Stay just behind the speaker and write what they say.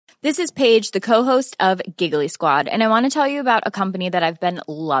This is Paige, the co-host of Giggly Squad, and I want to tell you about a company that I've been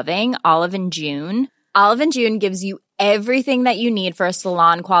loving, Olive & June. Olive & June gives you everything that you need for a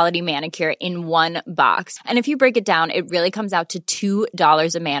salon-quality manicure in one box. And if you break it down, it really comes out to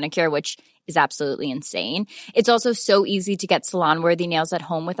 $2 a manicure, which is absolutely insane. It's also so easy to get salon-worthy nails at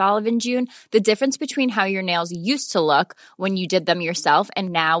home with Olive & June. The difference between how your nails used to look when you did them yourself and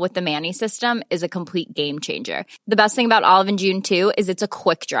now with the Mani system is a complete game changer. The best thing about Olive & June, too, is it's a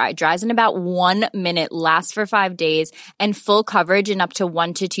quick dry. Dries in about 1 minute, lasts for 5 days, and full coverage in up to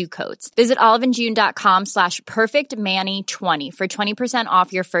 1 to 2 coats. Visit oliveandjune.com/perfectmani20 for 20%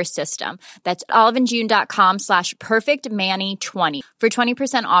 off your first system. That's oliveandjune.com/perfectmani20 for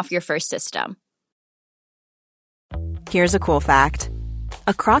 20% off your first system. Here's a cool fact.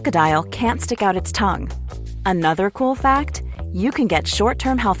 A crocodile can't stick out its tongue. Another cool fact, you can get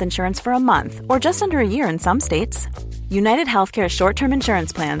short-term health insurance for a month or just under a year in some states. United Healthcare short-term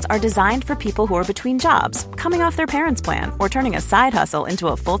insurance plans are designed for people who are between jobs, coming off their parents' plan, or turning a side hustle into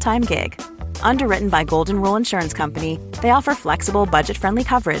a full-time gig. Underwritten by Golden Rule Insurance Company, they offer flexible, budget-friendly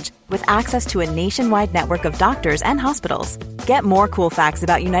coverage with access to a nationwide network of doctors and hospitals. Get more cool facts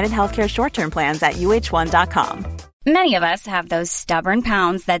about United Healthcare short-term plans at uh1.com. Many of us have those stubborn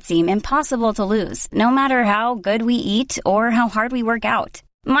pounds that seem impossible to lose, no matter how good we eat or how hard we work out.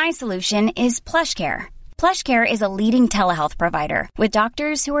 My solution is PlushCare. PlushCare is a leading telehealth provider with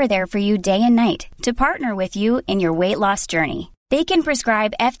doctors who are there for you day and night to partner with you in your weight loss journey. They can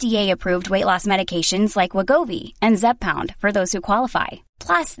prescribe FDA-approved weight loss medications like Wegovy and Zepbound for those who qualify.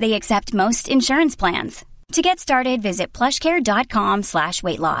 Plus, they accept most insurance plans. To get started, visit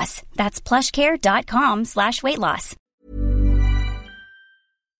plushcare.com/weightloss. That's plushcare.com/weightloss.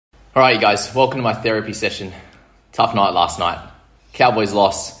 All right, you guys, welcome to my therapy session. Tough night last night. Cowboys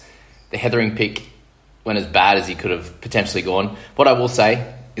lost. The Heathering pick went as bad as he could have potentially gone. What I will say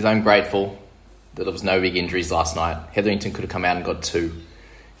is I'm grateful that there was no big injuries last night. Hetherington could have come out and got 2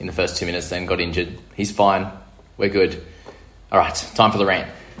 in the first 2 minutes, then got injured. He's fine. We're good. All right, time for the rant.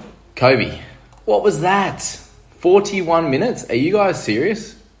 Kobe. What was that? 41 minutes? Are you guys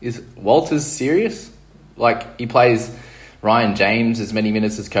serious? Is Walters serious? Like, he plays Ryan James as many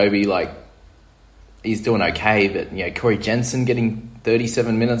minutes as Kobe. Like, he's doing okay, but, you know, Corey Jensen getting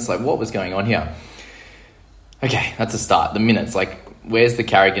 37 minutes. Like, what was going on here? Okay, that's a start. The minutes, like, where's the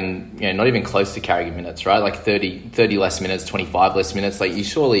Carrigan, you know, not even close to Carrigan minutes, right? Like 30 less minutes, 25 less minutes. Like, you're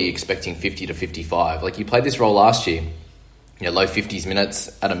surely expecting 50 to 55. Like, you played this role last year. You know, low 50s minutes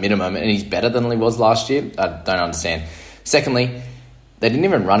at a minimum, and he's better than he was last year. I don't understand. Secondly, they didn't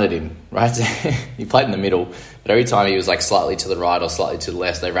even run at him, right? He played in the middle, but every time he was like slightly to the right or slightly to the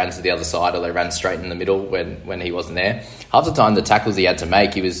left, they ran to the other side or they ran straight in the middle when he wasn't there. Half the time, the tackles he had to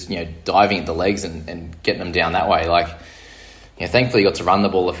make, he was, you know, diving at the legs and getting them down that way. Like, you know, thankfully he got to run the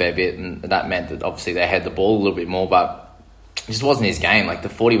ball a fair bit, and that meant that obviously they had the ball a little bit more, but it just wasn't his game. Like, the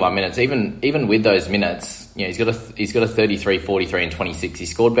 41 minutes, even with those minutes, you know, he's got a 33, 43, and 26. He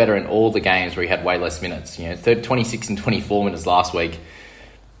scored better in all the games where he had way less minutes. You know, 26 and 24 minutes last week,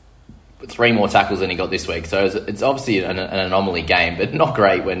 3 more tackles than he got this week. So it's obviously an anomaly game, but not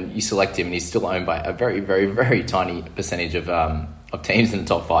great when you select him and he's still owned by a very, very, very tiny percentage of teams in the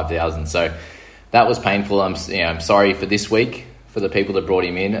top 5,000. So that was painful. I'm sorry for this week for the people that brought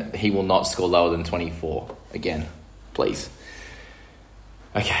him in. He will not score lower than 24 again, please.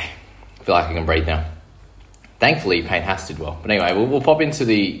 Okay, I feel like I can breathe now. Thankfully, Payne Haas did well. But anyway, we'll pop into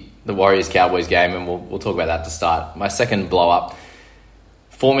the Warriors-Cowboys game, and we'll talk about that to start. My second blow-up,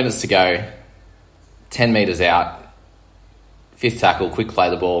 4 minutes to go, 10 metres out, 5th tackle, quick play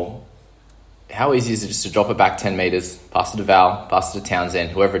the ball. How easy is it just to drop it back 10 metres, pass it to Val, pass it to Townsend,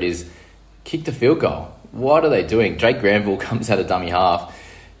 whoever it is, kick the field goal? What are they doing? Drake Granville comes out of dummy half,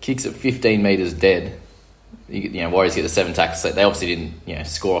 kicks it 15 metres dead. You know, Warriors get the 7 tackles. They obviously didn't, you know,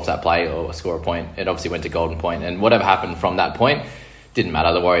 score off that play or score a point. It obviously went to golden point, and whatever happened from that point didn't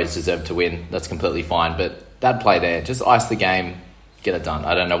matter. The Warriors deserved to win. That's completely fine. But that play there, just ice the game, get it done.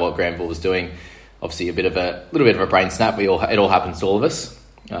 I don't know what Granville was doing. Obviously, a little bit of a brain snap. It all happens to all of us.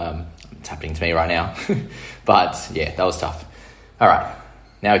 It's happening to me right now. But yeah, that was tough. All right,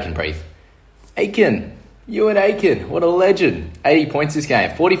 now we can breathe. Aiken. Ewan Aiken, what a legend. 80 points this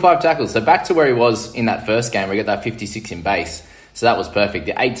game, 45 tackles. So back to where he was in that first game where he got that 56 in base. So that was perfect.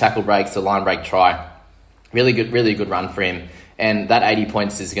 The 8 tackle breaks, the line break try. Really good run for him. And that 80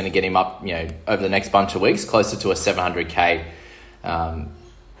 points is going to get him up, you know, over the next bunch of weeks, closer to a 700K,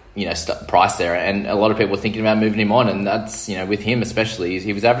 price there. And a lot of people are thinking about moving him on. And that's, you know, with him especially,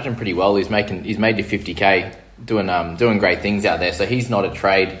 he was averaging pretty well. He's made you 50K, doing great things out there. So he's not a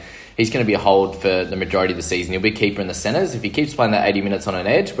trade. he's going to be a hold for the majority of the season. He'll be a keeper in the centres. If he keeps playing that 80 minutes on an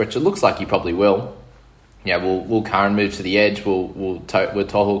edge, which it looks like he probably will, will Curran move to the edge? Will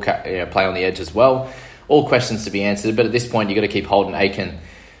Tohu play on the edge as well? All questions to be answered, but at this point, you've got to keep holding Aiken.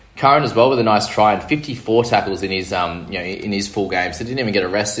 Curran as well with a nice try and 54 tackles in his in his full game. So didn't even get a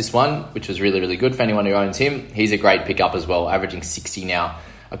rest this one, which was really, really good for anyone who owns him. He's a great pickup as well, averaging 60 now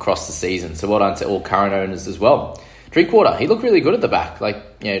across the season. So well done to all Curran owners as well. Drinkwater, he looked really good at the back.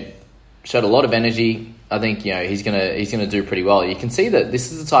 Showed a lot of energy. I think he's gonna do pretty well. You can see that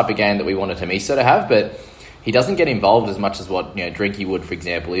this is the type of game that we wanted Hamiso to have, but he doesn't get involved as much as what Drinky would, for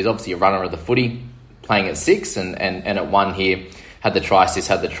example. He's obviously a runner of the footy, playing at 6 and at 1 here. Had the try assist,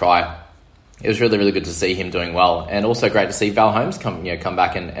 had the try. It was really, really good to see him doing well. And also great to see Val Holmes come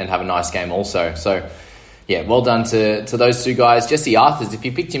back and have a nice game also. So, yeah, well done to those two guys. Jesse Arthurs, if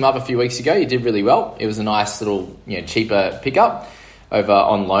you picked him up a few weeks ago, you did really well. It was a nice little, cheaper pickup over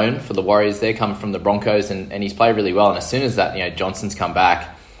on loan for the Warriors there, coming from the Broncos, and he's played really well. And as soon as that, Johnson's come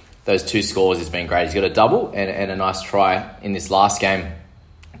back, those 2 scores has been great. He's got a double and a nice try in this last game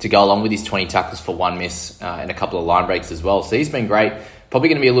to go along with his 20 tackles for 1 miss and a couple of line breaks as well. So he's been great. Probably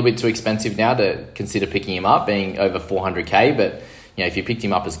going to be a little bit too expensive now to consider picking him up, being over 400k. But if you picked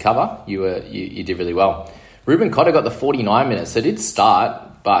him up as cover, you did really well. Ruben Cotter got the 49 minutes. So did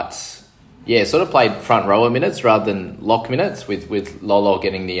start, but sort of played front rower minutes rather than lock minutes. With Lolo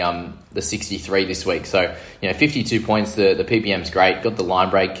getting the 63 this week. So 52 points. The PPM's great. Got the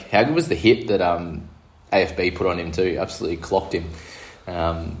line break. How good was the hit that AFB put on him too? Absolutely clocked him.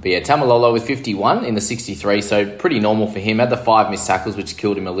 Tamalolo with 51 in the 63, so pretty normal for him. Had the 5 missed tackles, which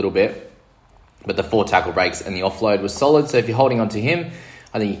killed him a little bit, but the 4 tackle breaks and the offload was solid. So if you're holding on to him,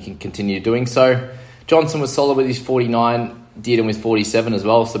 I think you can continue doing so. Johnson was solid with his 49, Dearden with 47 as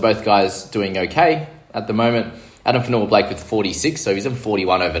well, so both guys doing okay at the moment. Adam Fanua-Blake with 46, so he's on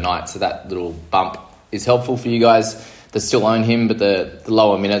 41 overnight, so that little bump is helpful for you guys that still own him, but the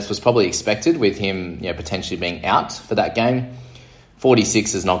lower minutes was probably expected with him potentially being out for that game.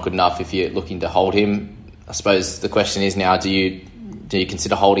 46 is not good enough if you're looking to hold him. I suppose the question is now, do you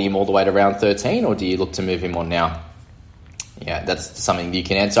consider holding him all the way to round 13, or do you look to move him on now? Yeah, that's something you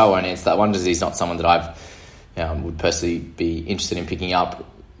can answer. I won't answer that one because he's not someone that I would personally be interested in picking up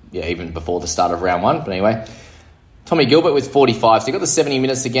even before the start of round 1. But anyway, Tommy Gilbert with 45. So he got the 70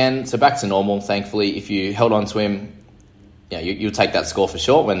 minutes again, so back to normal, thankfully. If you held on to him, you'll take that score for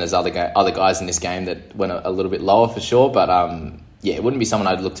sure when there's other guys in this game that went a little bit lower for sure. But it wouldn't be someone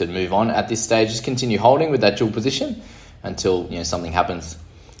I'd look to move on at this stage. Just continue holding with that dual position until something happens.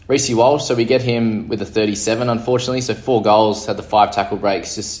 Reece Walsh, so we get him with a 37, unfortunately. So 4 goals, had the 5 tackle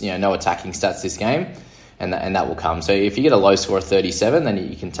breaks, just no attacking stats this game, and that will come. So if you get a low score of 37, then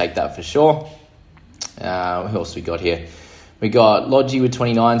you can take that for sure. Who else we got here? We got Lodgy with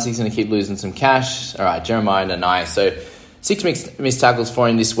 29, so he's going to keep losing some cash. All right, Jeremiah Nanai. So 6 missed tackles for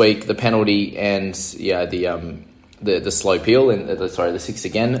him this week, the penalty and the slow peel, and the 6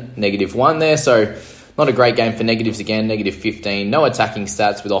 again, -1 there. So not a great game for negatives again, -15. No attacking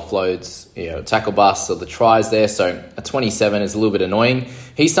stats with offloads, tackle busts or the tries there. So a 27 is a little bit annoying.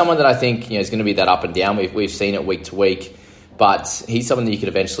 He's someone that I think is going to be that up and down. We've seen it week to week, but he's someone that you could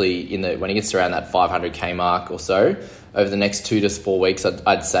eventually, when he gets around that 500k mark or so, over the next 2 to 4 weeks,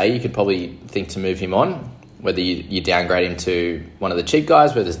 I'd say you could probably think to move him on. Whether you downgrade him to one of the cheap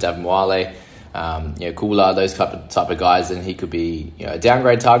guys, whether it's Davin Wale, Kula, those type of guys, and he could be a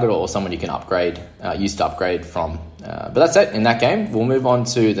downgrade target or someone you can use to upgrade from. But that's it in that game. We'll move on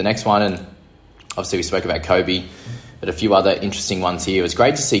to the next one, and obviously we spoke about Kobe, but a few other interesting ones here. It was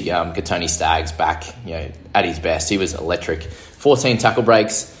great to see Katoni Staggs back, at his best. He was electric. 14 tackle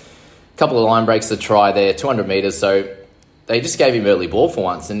breaks, a couple of line breaks to try there, 200 metres. So they just gave him early ball for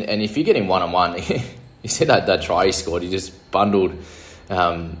once, and if you get him one-on-one, you see that try he scored. He just bundled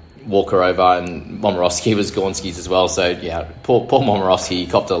Walker over, and Momorowski was Gornski's as well. So poor Momorowski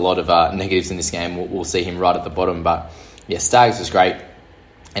copped a lot of negatives in this game. We'll see him right at the bottom, but Staggs was great,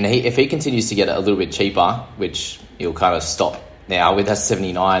 and if he continues to get a little bit cheaper, which he'll kind of stop now with that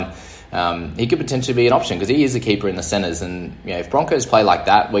 79, he could potentially be an option because he is a keeper in the centres, and if Broncos play like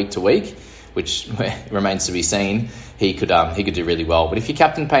that week to week, which remains to be seen, he could do really well. But if you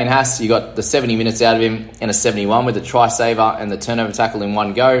captain Payne Haas, you got the 70 minutes out of him and a 71 with the try saver and the turnover tackle in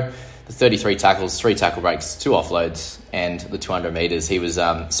one go, the 33 tackles, 3 tackle breaks, 2 offloads, and the 200 metres. He was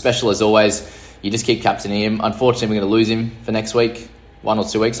special as always. You just keep captaining him. Unfortunately, we're going to lose him for next week, 1 or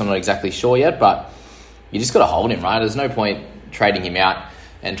 2 weeks. I'm not exactly sure yet, but you just got to hold him, right? There's no point trading him out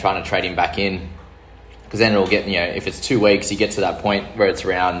and trying to trade him back in, because then it'll get, if it's 2 weeks, you get to that point where it's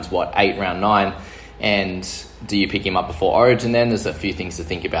round 8, round 9, And do you pick him up before Origin then? There's a few things to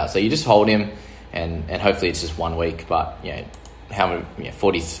think about. So you just hold him, and hopefully it's just 1 week. But,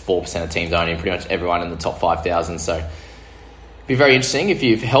 44% of teams own him, pretty much everyone in the top 5,000. So it'd be very interesting. If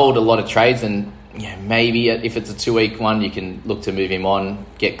you've held a lot of trades, and maybe if it's a 2-week one, you can look to move him on,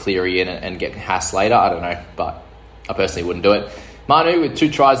 get Cleary in and get Haas later. I don't know, but I personally wouldn't do it. Manu with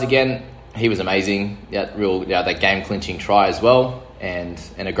 2 tries again. He was amazing. That game-clinching try as well. And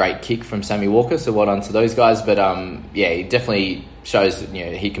a great kick from Sammy Walker, so well done to those guys. But he definitely shows that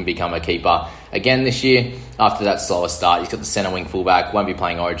he can become a keeper again this year after that slower start. He's got the centre wing fullback, won't be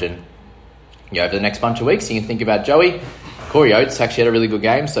playing Origin over the next bunch of weeks. You can think about Joey. Corey Oates actually had a really good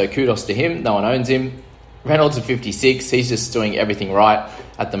game, so kudos to him. No one owns him. Reynolds at 56, he's just doing everything right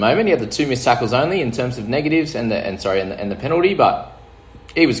at the moment. He had the 2 missed tackles only in terms of negatives and the penalty, but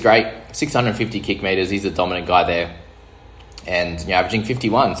he was great. 650 kick metres, he's a dominant guy there. And averaging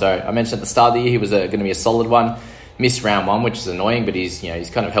 51. So I mentioned at the start of the year he was going to be a solid one. Missed round 1, which is annoying, but he's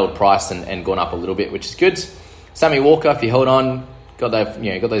kind of held price and gone up a little bit, which is good. Sammy Walker, if you held on, got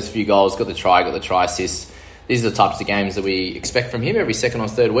those few goals, got the try assist. These are the types of games that we expect from him every second or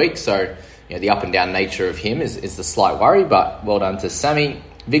third week. So the up and down nature of him is the slight worry, but well done to Sammy.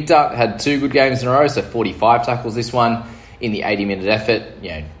 Victor had 2 good games in a row, so 45 tackles this one in the 80-minute effort.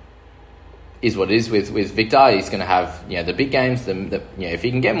 Is what it is with Victor. He's going to have the big games. If he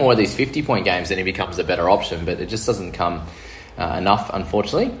can get more of these 50-point games, then he becomes a better option. But it just doesn't come enough,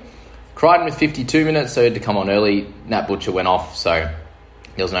 unfortunately. Crichton with 52 minutes, so he had to come on early. Nat Butcher went off, so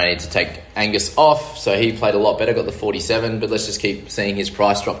there was no need to take Angus off. So he played a lot better, got the 47. But let's just keep seeing his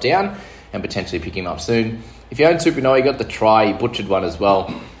price drop down and potentially pick him up soon. If you own Tupino, he got the try. He butchered one as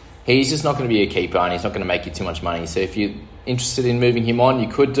well. He's just not going to be a keeper, and he's not going to make you too much money. So if you're interested in moving him on, you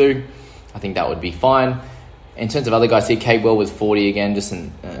could do. I think that would be fine. In terms of other guys here, Cadwell with 40 again, just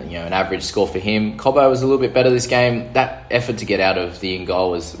an average score for him. Cobbo was a little bit better this game. That effort to get out of the in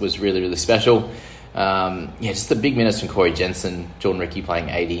goal was really, really special. Just the big minutes from Corey Jensen, Jordan Ricky playing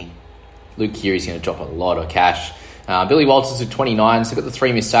 80. Luke Keary's going to drop a lot of cash. Billy Walters with 29, so got the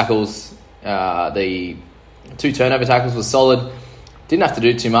 3 missed tackles. The 2 turnover tackles was solid. Didn't have to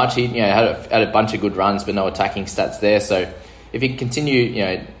do too much. He had a bunch of good runs, but no attacking stats there. So if he can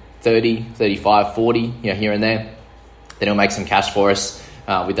continue, 30, 35, 40, here and there, then he'll make some cash for us.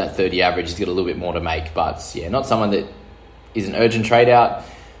 With that 30 average, he's got a little bit more to make. But, not someone that is an urgent trade out,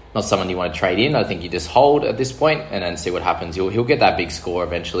 not someone you want to trade in. I think you just hold at this point and then see what happens. He'll get that big score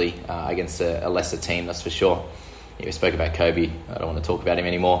eventually against a lesser team, that's for sure. We spoke about Kobe. I don't want to talk about him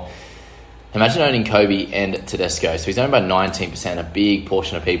anymore. Imagine owning Kobe and Tedesco. So he's owned by 19%, a big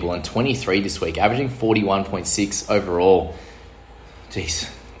portion of people, and 23 this week, averaging 41.6 overall. Jeez.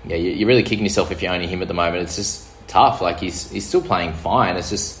 Yeah, you're really kicking yourself if you're owning him at the moment. It's just tough. Like he's still playing fine.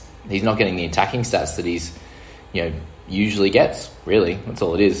 It's just he's not getting the attacking stats that he's usually gets. Really, that's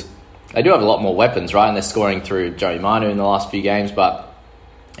all it is. They do have a lot more weapons, right? And they're scoring through Joey Manu in the last few games, but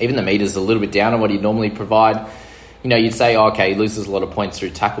even the meter's a little bit down on what he'd normally provide. You'd say, he loses a lot of points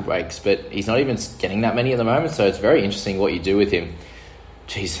through tackle breaks, but he's not even getting that many at the moment. So it's very interesting what you do with him.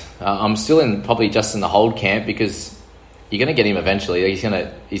 Jeez, I'm still probably just in the hold camp because you're going to get him eventually. He's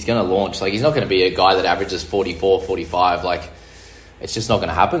going to launch. Like, he's not going to be a guy that averages 44, 45. Like, it's just not going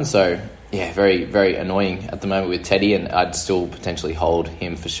to happen. So, very, very annoying at the moment with Teddy, and I'd still potentially hold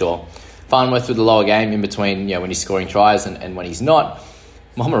him for sure. Farnworth with the lower game in between, when he's scoring tries and when he's not.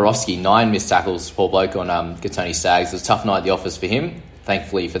 Momorowski, 9 missed tackles, poor bloke on Gatoni Stags. It was a tough night at the office for him.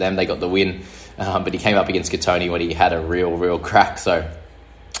 Thankfully for them, they got the win. But he came up against Gatoni when he had a real crack. So,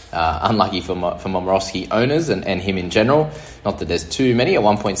 unlucky for Momorowski owners and him in general. Not that there's too many at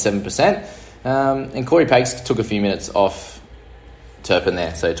 1.7%. And Corey Pakes took a few minutes off Turpin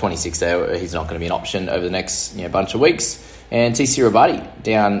there, so 26 there. He's not going to be an option over the next bunch of weeks. And TC Rabadi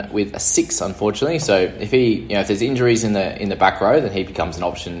down with a 6, unfortunately. So if there's injuries in the back row, then he becomes an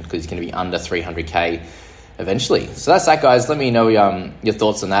option because he's going to be under 300k eventually. So that's that, guys. Let me know your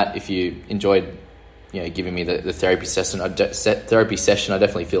thoughts on that. If you enjoyed giving me the therapy session, I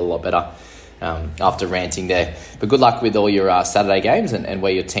definitely feel a lot better after ranting there. But good luck with all your Saturday games and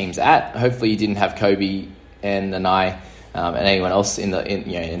where your team's at. Hopefully you didn't have Kobe and Nanai and anyone else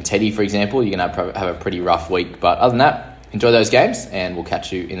in Teddy, for example. You're going to have a pretty rough week. But other than that, enjoy those games, and we'll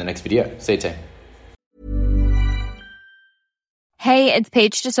catch you in the next video. See you, team. Hey, it's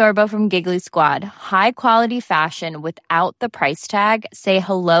Paige DeSorbo from Giggly Squad. High quality fashion without the price tag. Say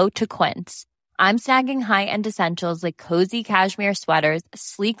hello to Quince. I'm snagging high-end essentials like cozy cashmere sweaters,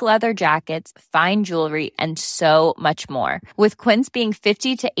 sleek leather jackets, fine jewelry, and so much more. With Quince being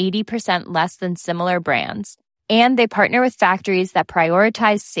 50 to 80% less than similar brands. And they partner with factories that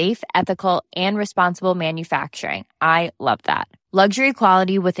prioritize safe, ethical, and responsible manufacturing. I love that. Luxury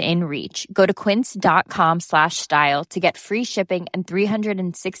quality within reach. Go to quince.com/style to get free shipping and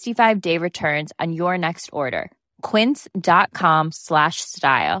 365-day returns on your next order.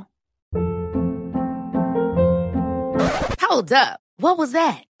 Quince.com/style. Hold up. What was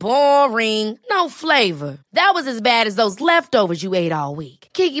that? Boring. No flavor. That was as bad as those leftovers you ate all week.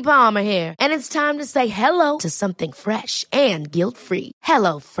 Keke Palmer here. And it's time to say hello to something fresh and guilt-free.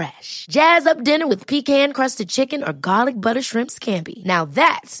 Hello Fresh. Jazz up dinner with pecan-crusted chicken or garlic butter shrimp scampi. Now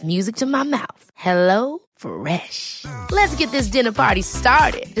that's music to my mouth. Hello Fresh. Let's get this dinner party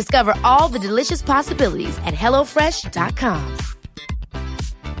started. Discover all the delicious possibilities at HelloFresh.com.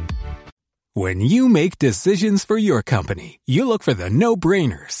 When you make decisions for your company, you look for the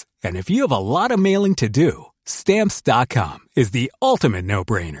no-brainers. And if you have a lot of mailing to do, Stamps.com is the ultimate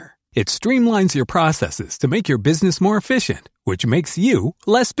no-brainer. It streamlines your processes to make your business more efficient, which makes you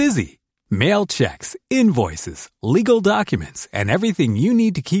less busy. Mail checks, invoices, legal documents, and everything you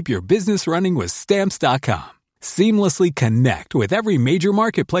need to keep your business running with Stamps.com. Seamlessly connect with every major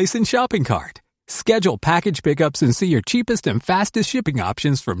marketplace and shopping cart. Schedule package pickups and see your cheapest and fastest shipping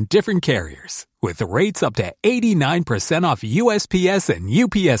options from different carriers, with rates up to 89% off USPS and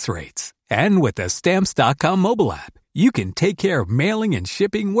UPS rates. And with the Stamps.com mobile app, you can take care of mailing and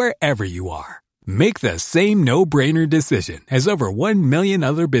shipping wherever you are. Make the same no-brainer decision as over 1 million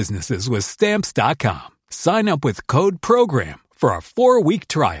other businesses with Stamps.com. Sign up with code PROGRAM for a 4-week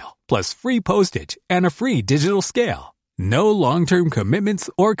trial, plus free postage and a free digital scale. No long-term commitments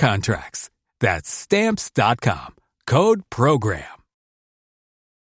or contracts. That's Stamps.com. Code PROGRAM.